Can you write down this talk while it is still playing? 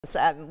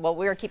Well,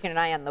 we're keeping an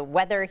eye on the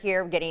weather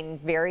here, getting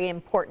very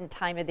important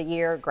time of the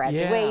year,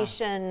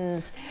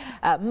 graduations,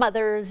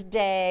 Mother's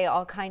Day,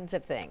 all kinds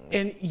of things.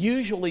 And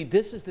usually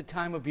this is the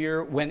time of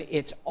year when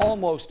it's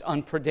almost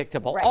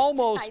unpredictable. Right.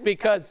 Almost,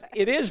 because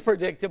it is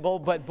predictable,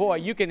 but boy,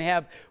 you can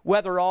have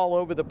weather all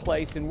over the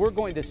place, and we're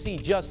going to see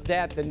just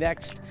that the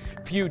next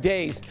few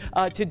days.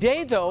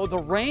 Today, though, the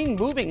rain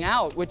moving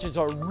out, which is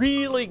a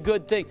really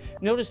good thing.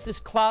 Notice this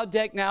cloud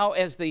deck now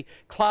as the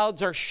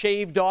clouds are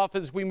shaved off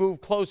as we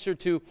move closer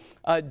to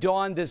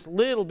dawn. This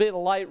little bit of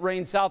light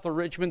rain south of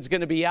Richmond is going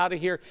to be out of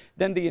here.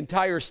 Then the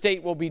entire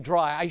state will be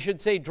dry. I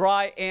should say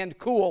dry and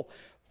cool.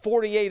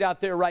 48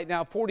 out there right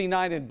now,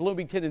 49 in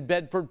Bloomington and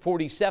Bedford,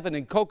 47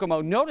 in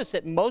Kokomo. Notice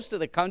that most of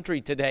the country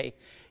today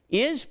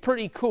is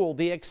pretty cool.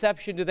 The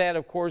exception to that,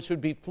 of course, would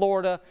be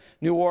Florida,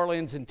 New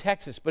Orleans, and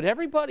Texas. But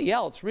everybody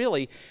else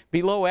really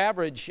below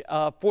average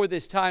for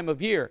this time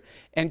of year.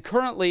 And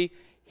currently,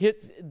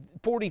 hit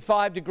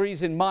 45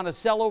 degrees in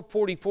Monticello,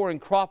 44 in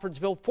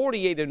Crawfordsville,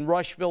 48 in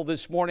Rushville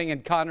this morning,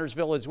 and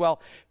Connorsville as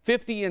well,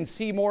 50 in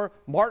Seymour.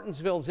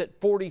 Martinsville's at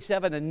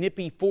 47, a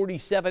nippy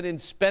 47 in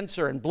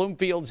Spencer, and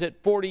Bloomfield's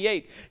at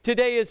 48.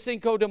 Today is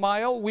Cinco de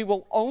Mayo. We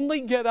will only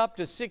get up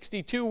to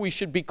 62. We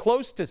should be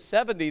close to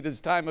 70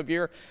 this time of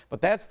year, but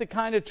that's the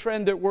kind of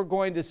trend that we're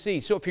going to see.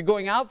 So if you're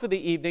going out for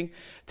the evening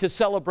to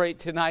celebrate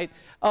tonight,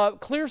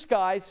 clear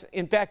skies.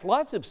 In fact,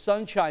 lots of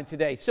sunshine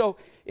today. So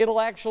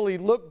it'll actually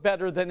look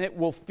better than it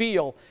will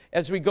feel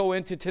as we go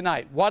into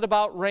tonight. What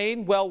about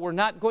rain? Well, we're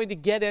not going to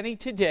get any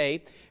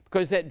today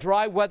because that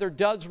dry weather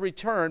does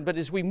return. But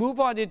as we move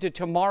on into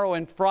tomorrow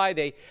and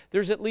Friday,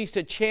 there's at least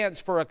a chance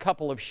for a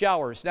couple of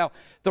showers. Now,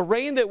 the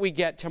rain that we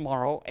get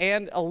tomorrow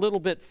and a little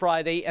bit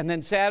Friday and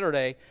then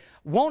Saturday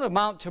won't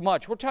amount to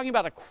much. We're talking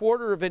about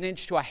 1/4 of an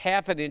inch to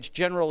 1/2 an inch,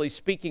 generally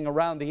speaking,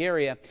 around the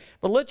area.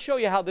 But let's show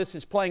you how this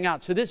is playing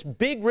out. So this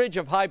big ridge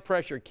of high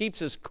pressure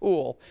keeps us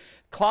cool.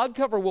 Cloud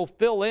cover will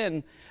fill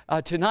in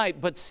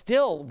tonight, but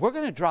still, we're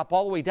going to drop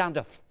all the way down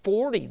to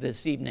 40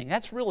 this evening.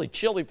 That's really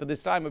chilly for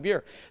this time of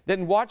year.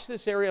 Then watch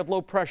this area of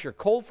low pressure.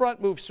 Cold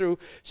front moves through,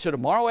 so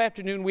tomorrow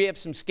afternoon we have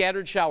some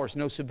scattered showers.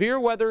 No severe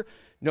weather,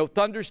 no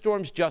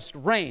thunderstorms, just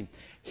rain.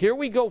 Here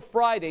we go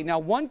Friday. Now,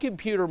 one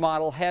computer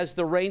model has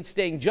the rain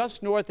staying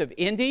just north of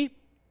Indy.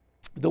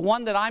 The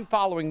one that I'm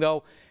following,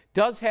 though,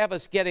 does have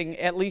us getting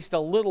at least a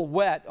little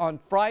wet on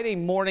Friday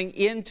morning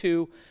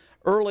into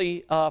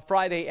early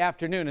Friday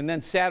afternoon, and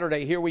then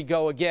Saturday, here we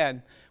go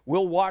again.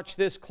 We'll watch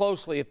this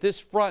closely. If this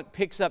front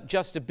picks up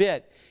just a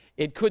bit,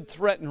 it could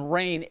threaten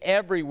rain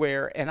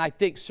everywhere, and I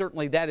think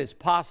certainly that is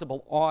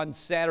possible on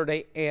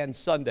Saturday and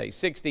Sunday.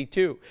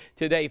 62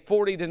 today,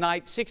 40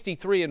 tonight,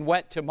 63 and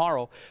wet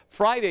tomorrow.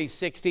 Friday,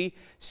 60.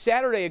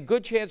 Saturday, a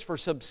good chance for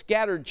some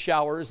scattered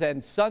showers,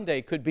 and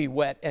Sunday could be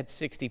wet at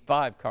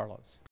 65, Carlos.